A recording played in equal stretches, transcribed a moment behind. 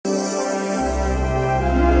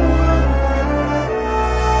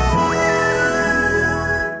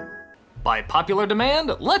By popular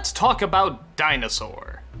demand, let's talk about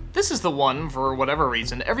Dinosaur. This is the one, for whatever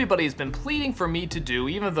reason, everybody's been pleading for me to do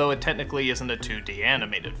even though it technically isn't a 2D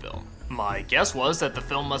animated film. My guess was that the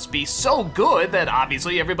film must be so good that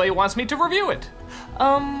obviously everybody wants me to review it.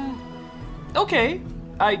 Okay.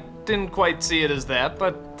 I didn't quite see it as that,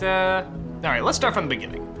 but alright, let's start from the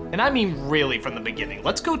beginning. And I mean really from the beginning.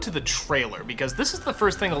 Let's go to the trailer, because this is the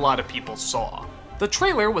first thing a lot of people saw. The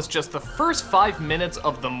trailer was just the first 5 minutes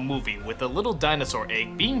of the movie, with a little dinosaur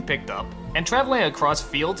egg being picked up and traveling across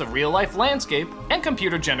fields of real-life landscape and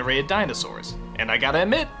computer-generated dinosaurs. And I gotta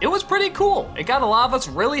admit, it was pretty cool. It got a lot of us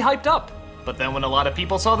really hyped up. But then when a lot of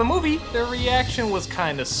people saw the movie, their reaction was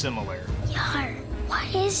kinda similar. Yar,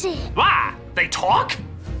 what is it? Ah, they talk?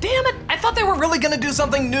 Damn it, I thought they were really gonna do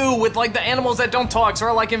something new with like the animals that don't talk, sort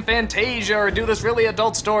of like in Fantasia, or do this really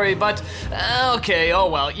adult story, but okay, oh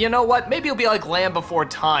well. You know what, maybe it'll be like Land Before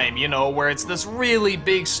Time, you know, where it's this really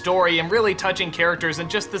big story and really touching characters and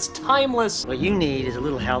just this timeless... What you need is a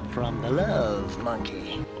little help from the Love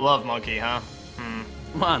Monkey. Love Monkey, huh?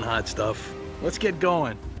 Come on, hot stuff. Let's get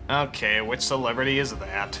going. Okay, which celebrity is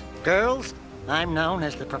that? Girls, I'm known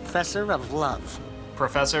as the Professor of Love.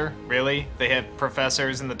 Professor? Really? They had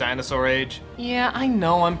professors in the dinosaur age? Yeah, I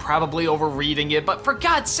know I'm probably overreading it, but for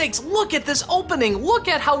God's sakes, look at this opening! Look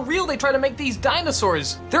at how real they try to make these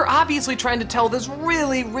dinosaurs! They're obviously trying to tell this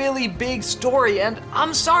really, really big story, and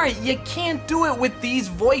I'm sorry, you can't do it with these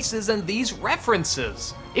voices and these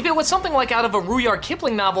references. If it was something like out of a Rudyard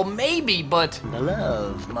Kipling novel, maybe, but... The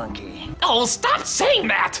Love Monkey. Oh, stop saying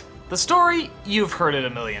that! The story, you've heard it a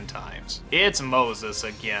million times. It's Moses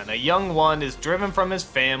again. A young one is driven from his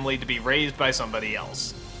family to be raised by somebody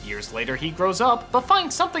else. Years later, he grows up, but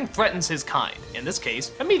finds something threatens his kind, in this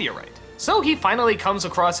case, a meteorite. So he finally comes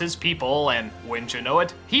across his people, and wouldn't you know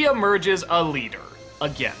it, he emerges a leader.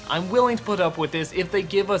 Again, I'm willing to put up with this if they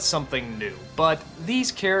give us something new, but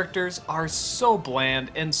these characters are so bland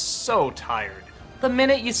and so tired. The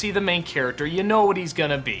minute you see the main character, you know what he's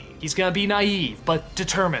gonna be. He's gonna be naive, but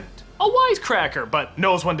determined. A wisecracker, but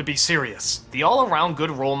knows when to be serious. The all-around good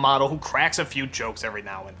role model who cracks a few jokes every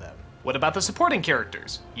now and then. What about the supporting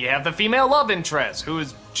characters? You have the female love interest, who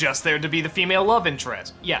is just there to be the female love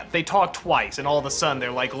interest. Yeah, they talk twice, and all of a sudden they're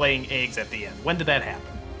like laying eggs at the end. When did that happen?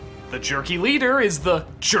 The jerky leader is the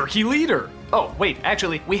jerky leader. Oh, wait,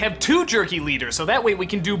 actually, we have two jerky leaders, so that way we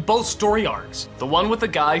can do both story arcs. The one with the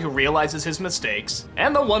guy who realizes his mistakes,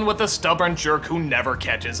 and the one with the stubborn jerk who never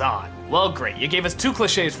catches on. Well, great, you gave us two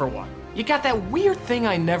cliches for one. You got that weird thing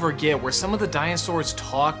I never get where some of the dinosaurs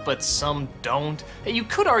talk, but some don't. You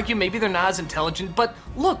could argue maybe they're not as intelligent, but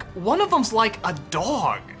look, one of them's like a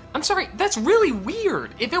dog. I'm sorry, that's really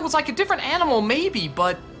weird. If it was like a different animal, maybe,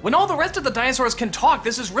 but when all the rest of the dinosaurs can talk,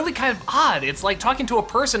 this is really kind of odd. It's like talking to a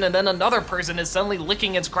person and then another person is suddenly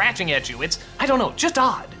licking and scratching at you. It's, I don't know, just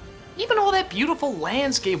odd. Even all that beautiful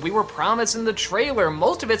landscape we were promised in the trailer,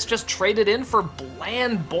 most of it's just traded in for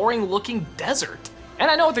bland, boring-looking desert.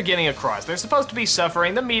 And I know what they're getting across. They're supposed to be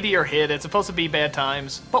suffering, the meteor hit, it's supposed to be bad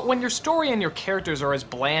times. But when your story and your characters are as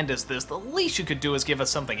bland as this, the least you could do is give us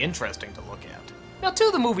something interesting to look at. Now,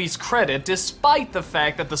 to the movie's credit, despite the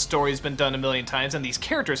fact that the story's been done a million times and these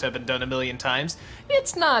characters have been done a million times,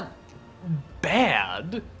 it's not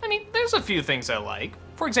bad. I mean, there's a few things I like.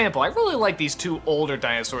 For example, I really like these two older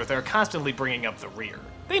dinosaurs that are constantly bringing up the rear.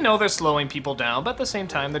 They know they're slowing people down, but at the same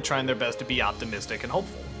time, they're trying their best to be optimistic and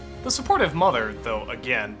hopeful. The supportive mother, though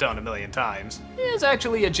again, done a million times, is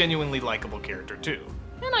actually a genuinely likable character too.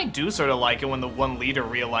 And I do sort of like it when the one leader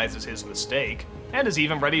realizes his mistake, and is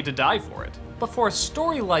even ready to die for it. But for a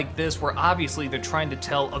story like this, where obviously they're trying to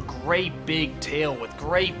tell a great big tale with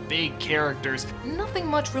great big characters, nothing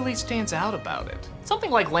much really stands out about it.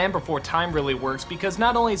 Something like Land Before Time really works because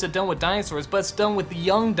not only is it done with dinosaurs, but it's done with the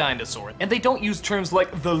young dinosaurs. And they don't use terms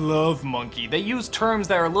like the love monkey. They use terms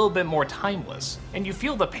that are a little bit more timeless. And you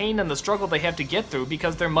feel the pain and the struggle they have to get through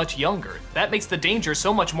because they're much younger. That makes the danger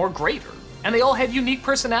so much more greater. And they all had unique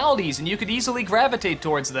personalities, and you could easily gravitate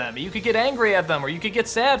towards them. You could get angry at them, or you could get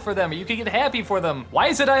sad for them, or you could get happy for them. Why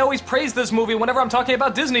is it I always praise this movie whenever I'm talking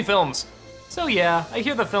about Disney films? So yeah, I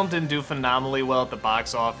hear the film didn't do phenomenally well at the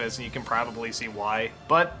box office, and you can probably see why.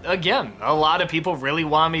 But again, a lot of people really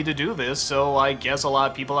want me to do this, so I guess a lot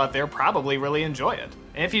of people out there probably really enjoy it.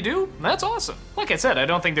 And if you do, that's awesome. Like I said, I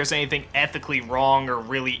don't think there's anything ethically wrong or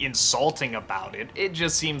really insulting about it. It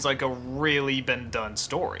just seems like a really been done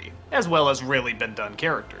story, as well as really been done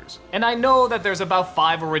characters. And I know that there's about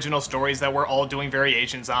 5 original stories that we're all doing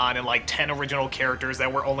variations on, and like 10 original characters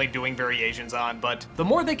that we're only doing variations on, but the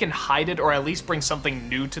more they can hide it or at least bring something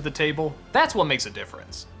new to the table, that's what makes a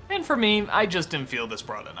difference. And for me, I just didn't feel this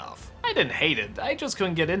brought enough. I didn't hate it, I just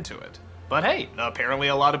couldn't get into it. But hey, apparently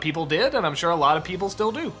a lot of people did, and I'm sure a lot of people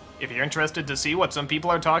still do. If you're interested to see what some people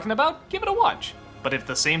are talking about, give it a watch. But if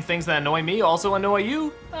the same things that annoy me also annoy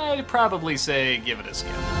you, I'd probably say give it a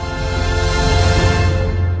skip.